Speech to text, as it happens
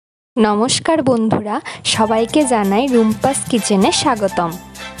নমস্কার বন্ধুরা, সবাইকে জানাই রুম্পাস কিচেনে স্বাগতম।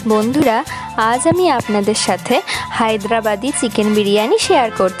 বন্ধুরা, আজ আমি আপনাদের সাথে হায়দ্রাবাদি চিকেন বিরিয়ানি শেয়ার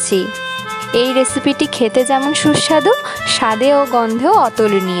করছি। এই রেসিপিটি খেতে যেমন সুস্বাদু, স্বাদে ও গন্ধেও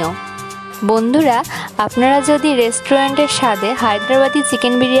অতুলনীয়। বন্ধুরা, আপনারা যদি রেস্টুরেন্টের স্বাদে হায়দ্রাবাদি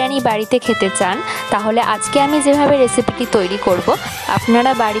চিকেন বিরিয়ানি বাড়িতে খেতে চান, তাহলে আজকে আমি যেভাবে রেসিপিটি তৈরি করব,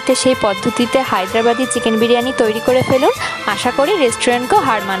 আপনারা বাড়িতে সেই পদ্ধতিতে হায়দ্রাবাদি চিকেন বিরিয়ানি তৈরি করে ফেলুন। আশা করি রেস্টুরেন্টকেও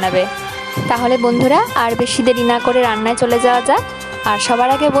হার মানাবে। তাহলে বন্ধুরা, আর বেশি দেরি না করে রান্নায় চলে যাওয়া যাক। আর সবার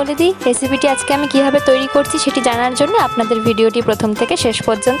আগে বলে দিই, রেসিপিটি আজকে আমি কিভাবে তৈরি করছি সেটি জানার জন্য আপনাদের ভিডিওটি প্রথম থেকে শেষ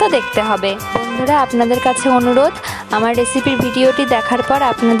পর্যন্ত দেখতে হবে। বন্ধুরা, আপনাদের কাছে অনুরোধ, আমার রেসিপির ভিডিওটি দেখার পর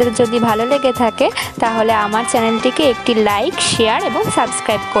আপনাদের যদি ভালো লেগে থাকে, তাহলে আমার চ্যানেলটিকে একটি লাইক, শেয়ার এবং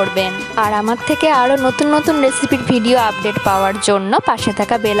সাবস্ক্রাইব করবেন। আর আমার থেকে আরও নতুন নতুন রেসিপির ভিডিও আপডেট পাওয়ার জন্য পাশে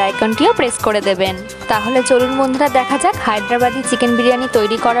থাকা বেল আইকনটিও প্রেস করে দেবেন। তাহলে চলুন বন্ধুরা, দেখা যাক হায়দ্রাবাদি চিকেন বিরিয়ানি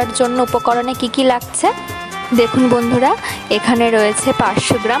তৈরি করার জন্য উপকরণে কি কি লাগছে। দেখুন বন্ধুরা, এখানে রয়েছে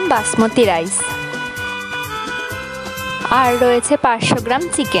 500 গ্রাম বাসমতি রাইস, আর রয়েছে 500 গ্রাম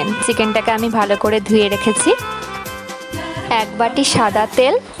চিকেনটাকে আমি ভালো করে ধুয়ে রেখেছি। 1 বাটি সাদা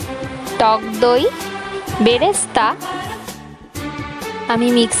তেল, টক দই, বেরেস্তা, আমি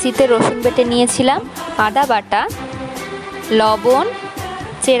মিক্সিতে রসুন বেটে নিয়েছিলাম, আদা বাটা, লবণ,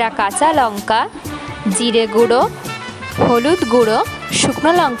 চেরা কাঁচা লঙ্কা, জিরে গুঁড়ো, হলুদ গুঁড়ো,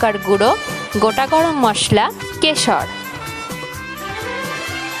 শুকনো লঙ্কার গুঁড়ো, গোটা গরম মশলা, কেশর।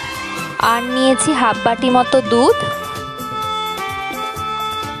 আর নিয়েছি হাফ বাটি মতো দুধ,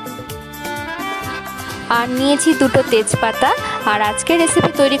 আর নিয়েছি 2টো তেজপাতা। আর আজকে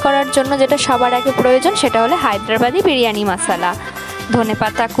রেসিপি তৈরি করার জন্য যেটা সবার আগে প্রয়োজন, সেটা হলো হায়দ্রাবাদি বিরিয়ানি মশলা,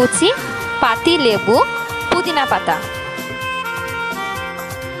 ধনেপাতা কুচি, পাতি লেবু, পুদিনা পাতা।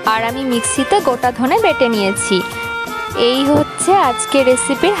 আর আমি মিক্সিতে গোটা ধনে বেটে নিয়েছি। এই হচ্ছে আজকে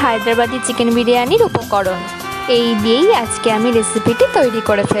রেসিপির হায়দ্রাবাদি চিকেন বিরিয়ানির উপকরণ। এই দিয়েই আজকে আমি রেসিপিটি তৈরি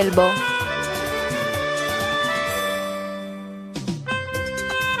করে ফেলবো।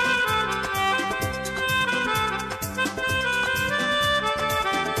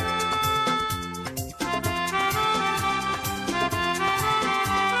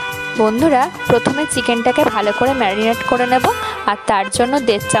 বন্ধুরা, প্রথমে চিকেনটাকে ভালো করে ম্যারিনেট করে নেব। আর তার জন্য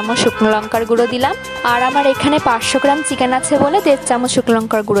 1.5 চামচ শুকনো লঙ্কার গুঁড়ো দিলাম। আর আমার এখানে 500 গ্রাম চিকেন আছে বলে 1.5 চামচ শুকনো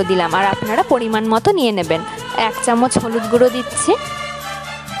লঙ্কার গুঁড়ো দিলাম। আর আপনারা পরিমাণ মতো নিয়ে নেবেন। 1 চামচ হলুদ গুঁড়ো দিচ্ছি,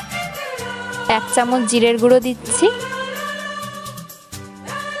 1 চামচ জিরের গুঁড়ো দিচ্ছি,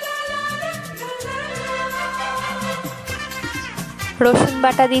 রসুন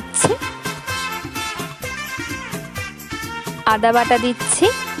বাটা দিচ্ছি, আদা বাটা দিচ্ছি,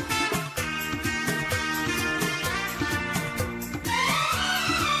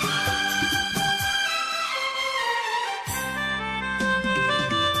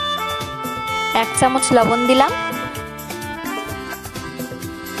 এক চামচ লবণ দিলাম,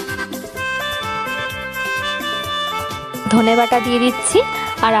 ধনে বাটা দিয়ে দিচ্ছি।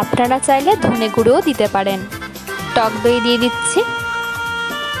 আর আপনারা চাইলে ধনে গুঁড়োও দিতে পারেন। টক দই দিয়ে দিচ্ছি,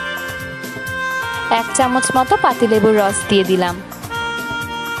 1 চামচ মতো পাতিলেবুর রস দিয়ে দিলাম।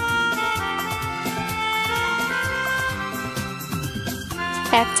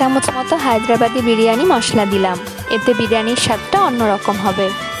 এক চামচ মতো হায়দ্রাবাদি বিরিয়ানি মশলা দিলাম, এতে বিরিয়ানির স্বাদটা অন্যরকম হবে।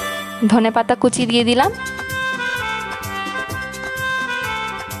 ধনেপাতা কুচি দিয়ে দিলাম,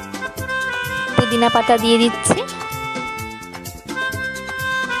 পুদিনা পাতা দিয়ে দিচ্ছি,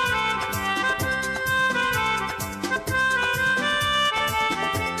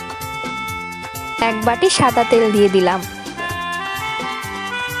 1 বাটি সাদা তেল দিয়ে দিলাম,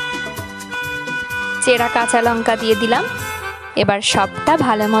 চেরা কাঁচা লঙ্কা দিয়ে দিলাম। এবার সবটা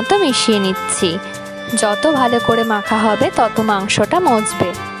ভালো মতো মিশিয়ে নিচ্ছি। যত ভালো করে মাখা হবে, তত মাংসটা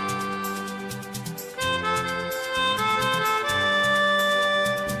মজবে।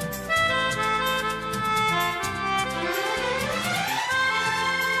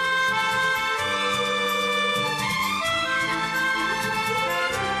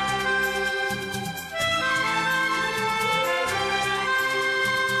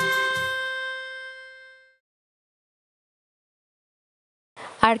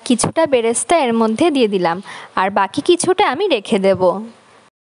 আর কিছুটা বেরেস্তা এর মধ্যে দিয়ে দিলাম। আর বাকি কিছুটা আমি রেখে দেব।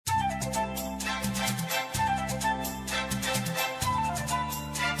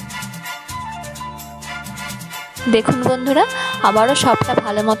 দেখুন বন্ধুরা, আবারও সবটা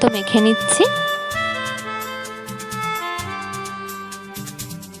ভালো মতো মেখে নিচ্ছি।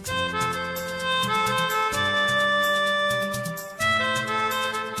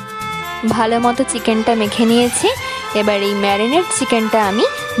 ভালো মতো চিকেনটা মেখে নিয়েছি। এবার এই ম্যারিনেট চিকেনটা আমি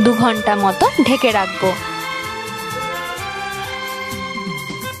 2 ঘন্টা মতো ঢেকে রাখবো।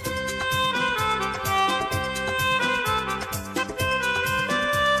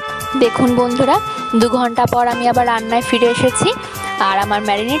 দেখুন বন্ধুরা, 2 ঘন্টা পর আমি আবার রান্নায় ফিরে এসেছি আর আমার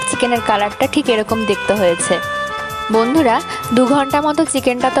ম্যারিনেট চিকেনের কালারটা ঠিক এরকম দেখতে হয়েছে। বন্ধুরা, 2 ঘন্টা মতো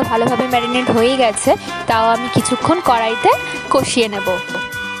চিকেনটা তো ভালোভাবে ম্যারিনেট হয়ে গেছে, তাও আমি কিছুক্ষণ কড়াইতে কষিয়ে নেব।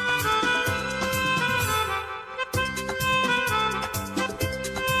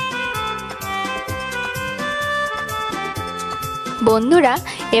 বন্ধুরা,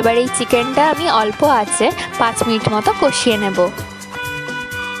 এবার এই চিকেনটা আমি অল্প আঁচে 5 মিনিট মতো কষিয়ে নেব।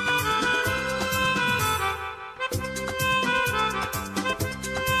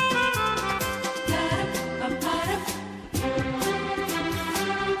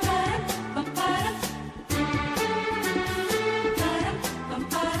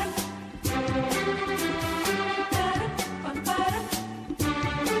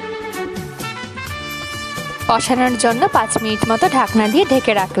 কষানোর জন্য 5 মিনিট মতো ঢাকনা দিয়ে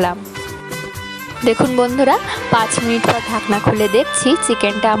ঢেকে রাখলাম। দেখুন বন্ধুরা, 5 মিনিট পর ঢাকনা খুলে দেখছি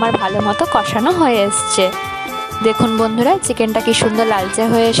চিকেনটা আমার ভালো মতো কষানো হয়ে এসছে। দেখুন বন্ধুরা, চিকেনটা কি সুন্দর লালচে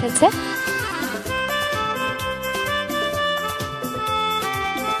হয়ে এসেছে।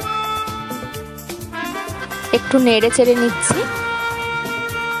 একটু নেড়ে চেড়ে নিচ্ছি।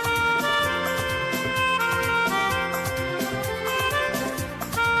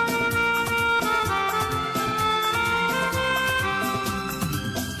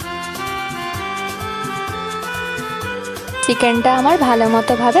 চিকেনটা আমার ভালো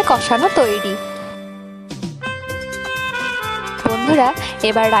মতো ভাবে কষানো তৈরি। বন্ধুরা,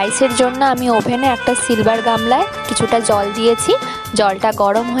 এবার রাইসের জন্য আমি ওভেনে একটা সিলভার গামলায় কিছুটা জল দিয়েছি। জলটা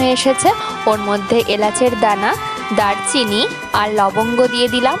গরম হয়ে এসেছে, ওর মধ্যে এলাচের দানা, দারচিনি আর লবঙ্গ দিয়ে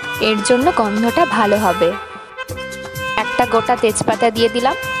দিলাম, এর জন্য গন্ধটা ভালো হবে। একটা গোটা তেজপাতা দিয়ে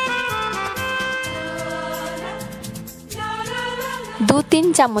দিলাম। 2-3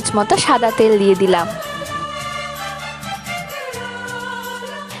 চামচ মতো সাদা তেল দিয়ে দিলাম।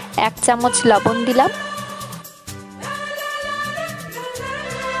 1 চামচ লবণ দিলাম।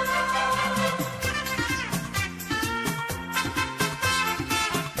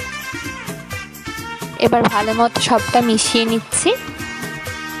 এবার ভালো মতো সবটা মিশিয়ে নিচ্ছি।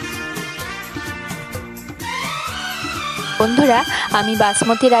 বন্ধুরা, আমি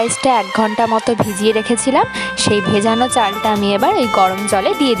বাসমতি রাইসটা 1 ঘন্টা মতো ভিজিয়ে রেখেছিলাম। সেই ভেজানো চালটা আমি এবার এই গরম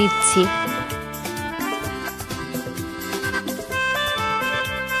জলে দিয়ে দিচ্ছি।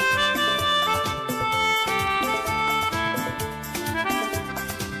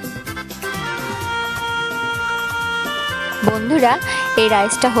 বন্ধুরা, এই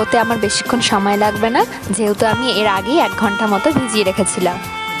রাইসটা হতে আমার বেশিক্ষণ সময় লাগবে না, যেহেতু আমি এর আগেই 1 ঘন্টা মতো ভিজিয়ে রেখেছিলাম।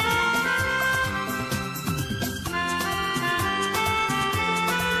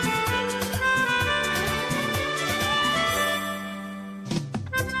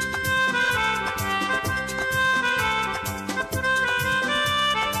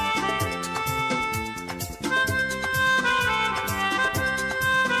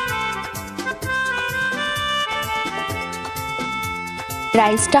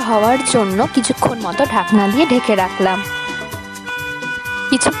 রাইসটা হওয়ার জন্য কিছুক্ষণ মতো ঢাকনা দিয়ে ঢেকে রাখলাম।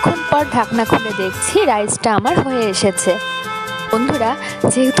 কিছুক্ষণ পর ঢাকনা খুলে দেখছি রাইসটা আমার হয়ে এসেছে। বন্ধুরা,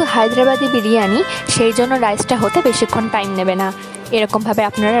 যেহেতু হায়দ্রাবাদি বিরিয়ানি, সেই জন্য রাইসটা হতে বেশিক্ষণ টাইম নেবে না। এরকমভাবে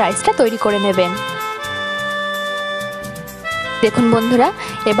আপনারা রাইসটা তৈরি করে নেবেন। দেখুন বন্ধুরা,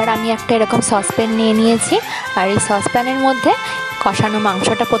 এবার আমি একটা এরকম সসপ্যান নিয়ে নিয়েছি আর এই সসপ্যানের মধ্যে কষানো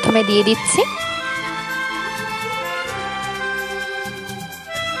মাংসটা প্রথমে দিয়ে দিচ্ছি।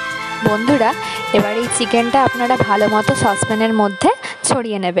 বন্ধুরা, এবার এই চিকেনটা আপনারা ভালো মতো সসপ্যানের মধ্যে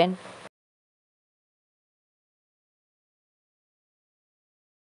ছড়িয়ে নেবেন।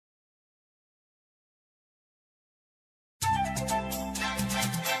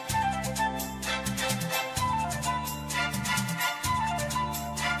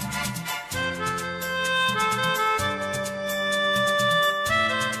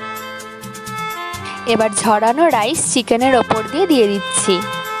 এবার ঝরানো রাইস চিকেনের ওপর দিয়ে দিচ্ছি।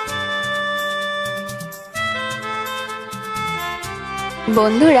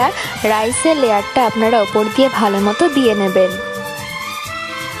 বন্ধুরা, রাইসের লেয়ারটা আপনারা ওপর দিয়ে ভালো মতো দিয়ে নেবেন।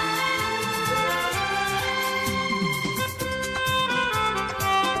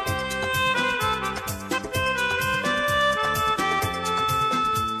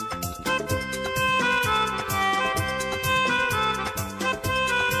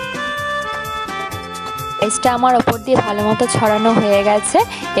 রাইসটা আমার ওপর দিয়ে ভালো মতো ছড়ানো হয়ে গেছে।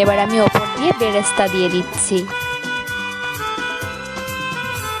 এবার আমি ওপর দিয়ে বেরেস্তা দিয়ে দিচ্ছি।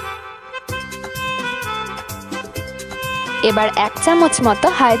 এবার 1 চামচ মতো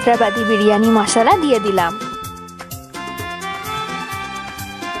হায়দ্রাবাদি বিরিয়ানি মশলা দিয়ে দিলাম।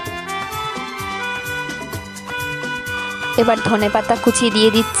 এবার ধনেপাতা কুচি দিয়ে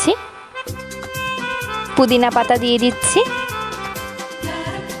দিচ্ছি। পুদিনা পাতা দিয়ে দিচ্ছি।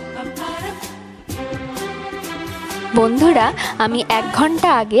 বন্ধুরা, আমি 1 ঘন্টা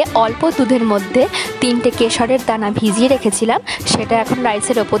আগে অল্প দুধের মধ্যে 3টে কেশরের দানা ভিজিয়ে রেখেছিলাম, সেটা এখন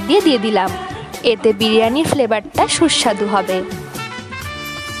রাইসের ওপর দিয়ে দিলাম। এতে বিরিয়ানির ফ্লেভারটা সুস্বাদু হবে।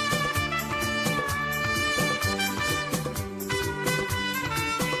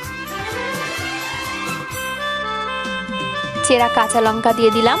 চেরা কাঁচা লঙ্কা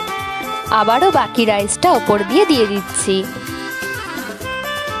দিয়ে দিলাম। আবারও বাকি রাইসটা ওপর দিয়ে দিচ্ছি।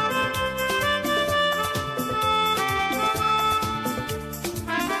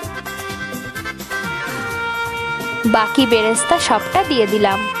 বাকি বেরেস্তা সবটা দিয়ে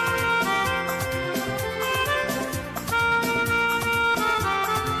দিলাম।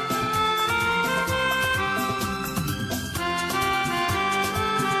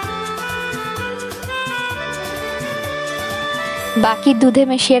 বাকি দুধে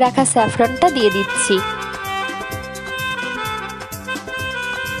মিশিয়ে রাখা স্যাফরনটা দিয়ে দিচ্ছি।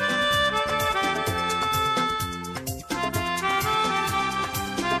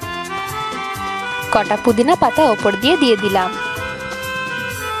 কটা পুদিনা পাতা ওপর দিয়ে দিলাম।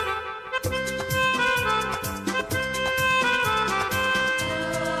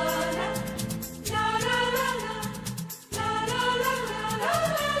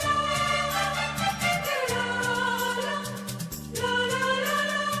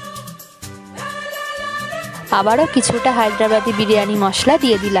 আবারও কিছুটা হায়দ্রাবাদি বিরিয়ানি মশলা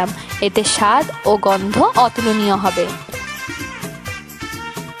দিয়ে দিলাম। এতে স্বাদ ও গন্ধ অতুলনীয় হবে।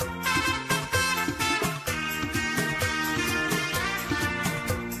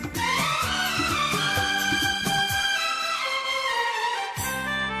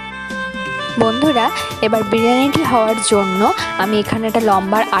 বন্ধুরা, এবার বিরিয়ানিটি হওয়ার জন্য আমি এখানে একটা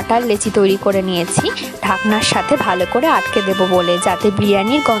লম্বার আটার লেচি তৈরি করে নিয়েছি, ঢাকনার সাথে ভালো করে আটকে দেবো বলে, যাতে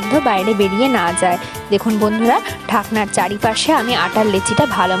বিরিয়ানির গন্ধ বাইরে বেরিয়ে না যায়। দেখুন বন্ধুরা, ঢাকনার চারিপাশে আমি আটার লেচিটা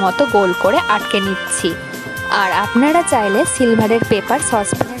ভালো মতো গোল করে আটকে নিচ্ছি। আর আপনারা চাইলে সিলভারের পেপার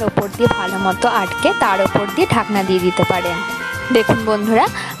সসপ্যানের ওপর দিয়ে ভালো মতো আটকে তার ওপর দিয়ে ঢাকনা দিয়ে দিতে পারেন। দেখুন বন্ধুরা,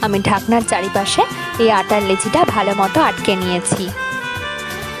 আমি ঢাকনার চারিপাশে এই আটার লেচিটা ভালো মতো আটকে নিয়েছি।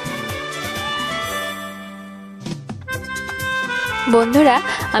 বন্ধুরা,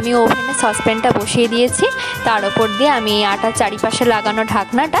 আমি ওভেনে সসপ্যানটা বসিয়ে দিয়েছি, তার ওপর দিয়ে আমি এই আটার চারিপাশে লাগানো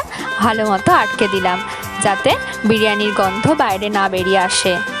ঢাকনাটা ভালো মতো আটকে দিলাম, যাতে বিরিয়ানির গন্ধ বাইরে না বেরিয়ে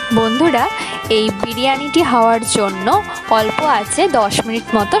আসে। বন্ধুরা, এই বিরিয়ানিটি হওয়ার জন্য অল্প আঁচে 10 মিনিট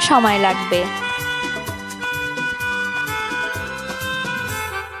মতো সময় লাগবে।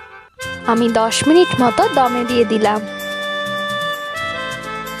 আমি 10 মিনিট মতো দমে দিয়ে দিলাম।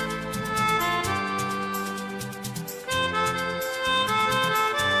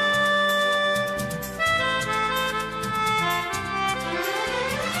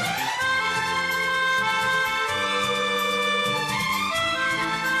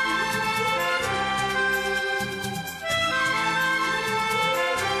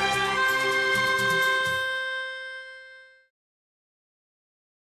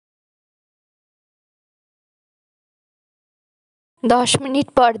 দশ মিনিট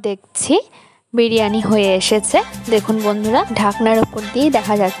পর দেখছি বিরিয়ানি হয়ে এসেছে। দেখুন বন্ধুরা, ঢাকনার ওপর দিয়ে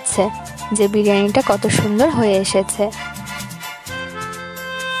দেখা যাচ্ছে যে বিরিয়ানিটা কত সুন্দর হয়ে এসেছে।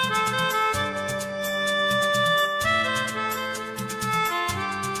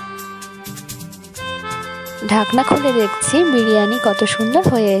 ঢাকনা খুলে দেখছি বিরিয়ানি কত সুন্দর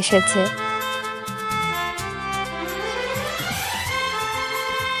হয়ে এসেছে।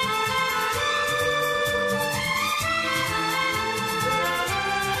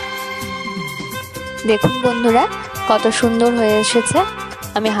 দেখুন বন্ধুরা, কত সুন্দর হয়ে এসেছে।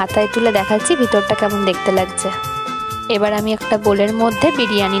 আমি হাতায় তুলে দেখাচ্ছি ভিতরটা কেমন দেখতে লাগছে। এবার আমি একটা বোলের মধ্যে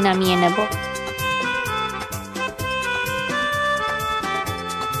বিরিয়ানি নামিয়ে নেব।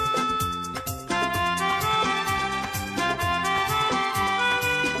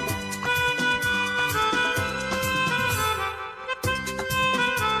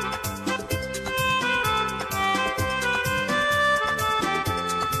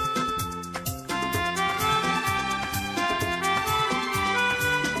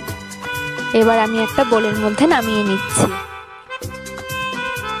 এবার আমি একটা বোলের মধ্যে নামিয়ে নিচ্ছি।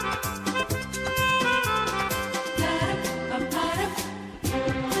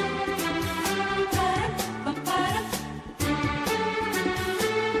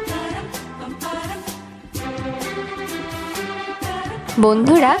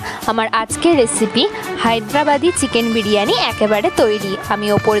 বন্ধুরা, আমার আজকের রেসিপি হায়দ্রাবাদি চিকেন বিরিয়ানি একেবারে তৈরি। আমি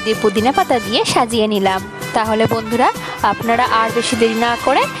ওপর দিয়ে পুদিনা পাতা দিয়ে সাজিয়ে নিলাম। তাহলে বন্ধুরা, আপনারা আর বেশি দেরি না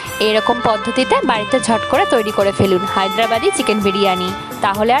করে এরকম পদ্ধতিতে বাড়িতে ঝট করে তৈরি করে ফেলুন হায়দ্রাবাদি চিকেন বিরিয়ানি।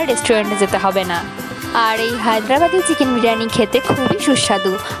 তাহলে আর রেস্টুরেন্টে যেতে হবে না। আর এই হায়দ্রাবাদি চিকেন বিরিয়ানি খেতে খুবই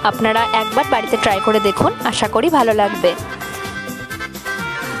সুস্বাদু। আপনারা একবার বাড়িতে ট্রাই করে দেখুন, আশা করি ভালো লাগবে।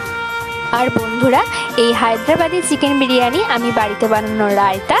 আর বন্ধুরা, এই হায়দ্রাবাদি চিকেন বিরিয়ানি আমি বাড়িতে বানানো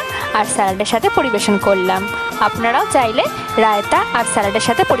রায়তা আর স্যালাডের সাথে পরিবেশন করলাম। আপনারাও চাইলে রায়তা আর স্যালাডের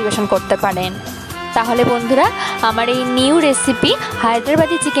সাথে পরিবেশন করতে পারেন। তাহলে বন্ধুরা, আমার এই new recipe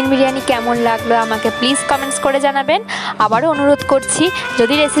Hyderabadi chicken biryani কেমন লাগলো আমাকে প্লিজ কমেন্টস করে জানাবেন। আবারও অনুরোধ করছি,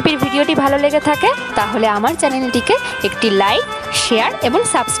 যদি রেসিপির ভিডিওটি ভালো লেগে থাকে তাহলে আমার চ্যানেলটিকে একটি লাইক, শেয়ার এবং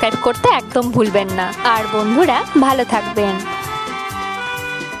সাবস্ক্রাইব করতে একদম ভুলবেন না। আর বন্ধুরা, ভালো থাকবেন।